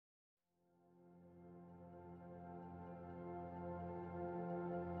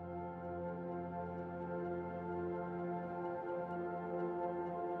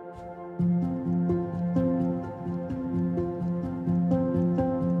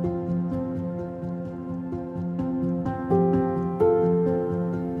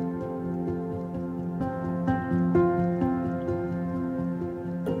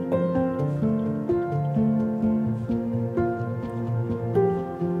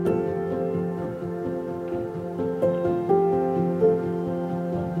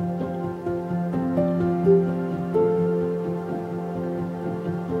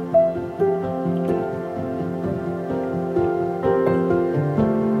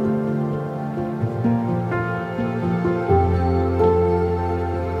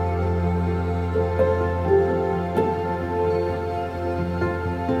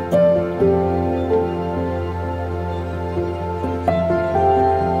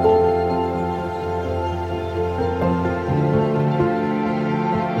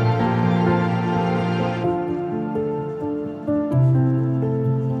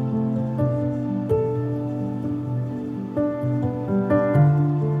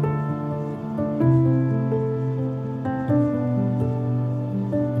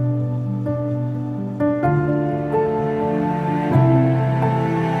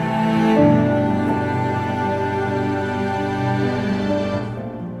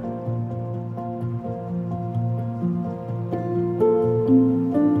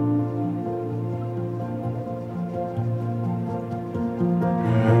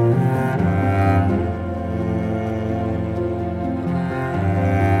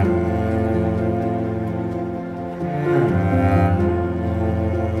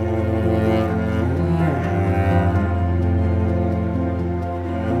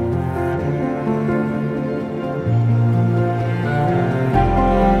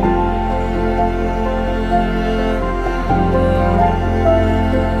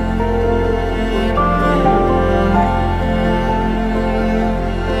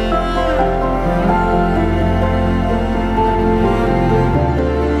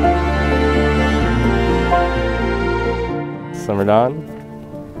Ramadan.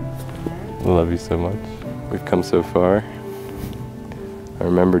 I love you so much. We've come so far. I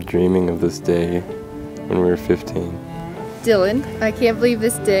remember dreaming of this day when we were 15. Dylan, I can't believe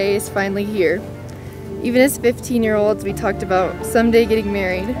this day is finally here. Even as 15-year-olds, we talked about someday getting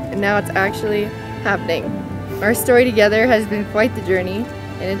married, and now it's actually happening. Our story together has been quite the journey,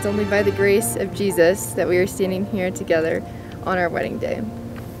 and it's only by the grace of Jesus that we are standing here together on our wedding day.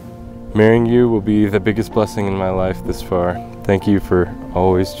 Marrying you will be the biggest blessing in my life this far. Thank you for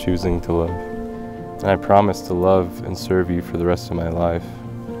always choosing to love. And I promise to love and serve you for the rest of my life.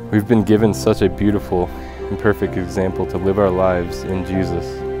 We've been given such a beautiful and perfect example to live our lives in Jesus.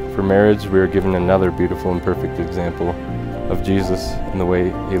 For marriage, we are given another beautiful and perfect example of Jesus in the way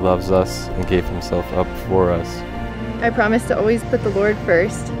He loves us and gave Himself up for us. I promise to always put the Lord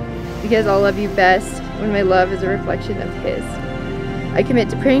first, because I'll love you best when my love is a reflection of His. I commit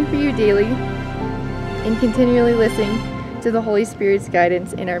to praying for you daily and continually listening to the Holy Spirit's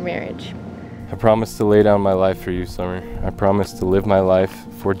guidance in our marriage. I promise to lay down my life for you, Summer. I promise to live my life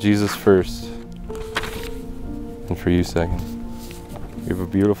for Jesus first and for you second. You have a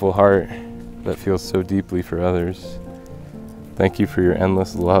beautiful heart that feels so deeply for others. Thank you for your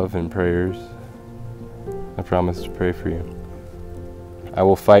endless love and prayers. I promise to pray for you. I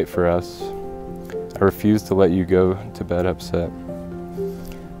will fight for us. I refuse to let you go to bed upset.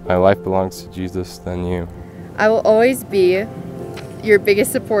 My life belongs to Jesus, then you. I will always be your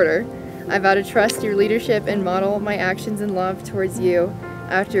biggest supporter. I vow to trust your leadership and model my actions in love towards you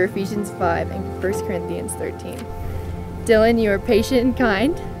after Ephesians 5 and 1 Corinthians 13. Dylan, you are patient and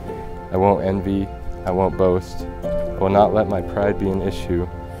kind. I won't envy. I won't boast. I will not let my pride be an issue.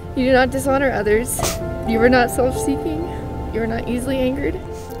 You do not dishonor others. You are not self-seeking. You are not easily angered.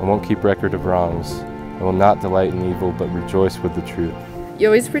 I won't keep record of wrongs. I will not delight in evil, but rejoice with the truth. You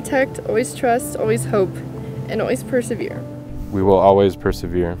always protect, always trust, always hope, and always persevere. We will always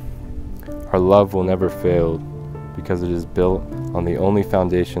persevere. Our love will never fail because it is built on the only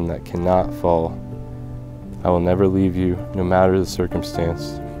foundation that cannot fall. I will never leave you, no matter the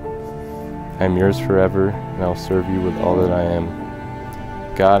circumstance. I am yours forever, and I will serve you with all that I am.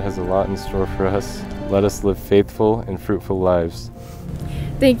 God has a lot in store for us. Let us live faithful and fruitful lives.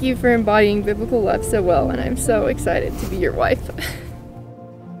 Thank you for embodying biblical love so well, and I'm so excited to be your wife.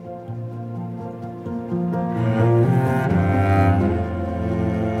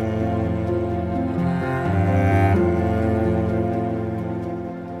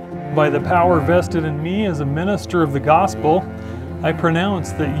 By the power vested in me as a minister of the gospel, I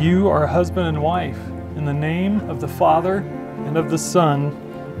pronounce that you are husband and wife, in the name of the Father, and of the Son,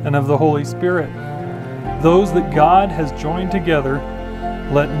 and of the Holy Spirit. Those that God has joined together,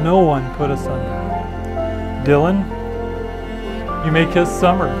 let no one put asunder. Dylan, you may kiss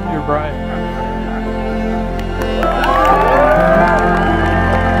Summer, your bride.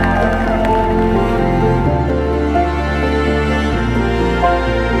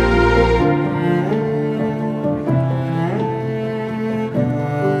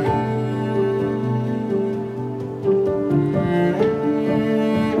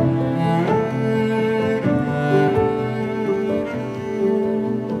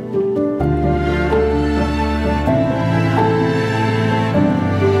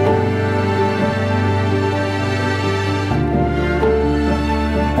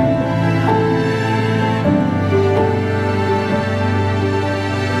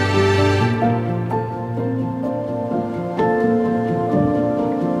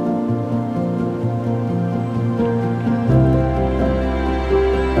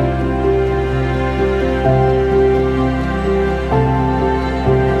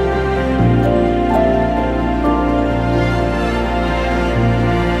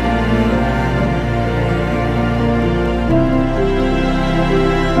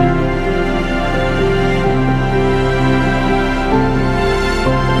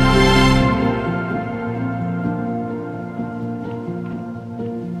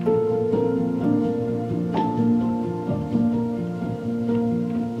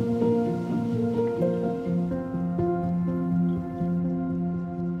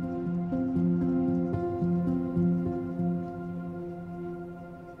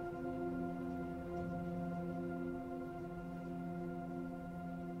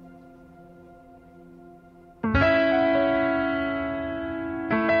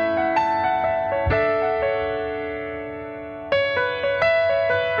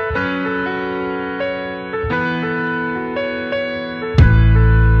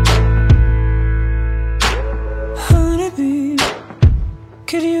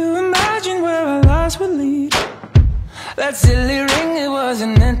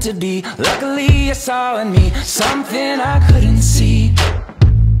 wasn't meant to be. Luckily I saw in me something I couldn't see.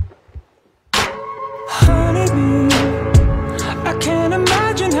 Honeybee, I can't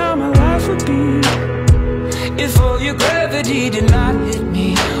imagine how my life would be if all your gravity did not hit me.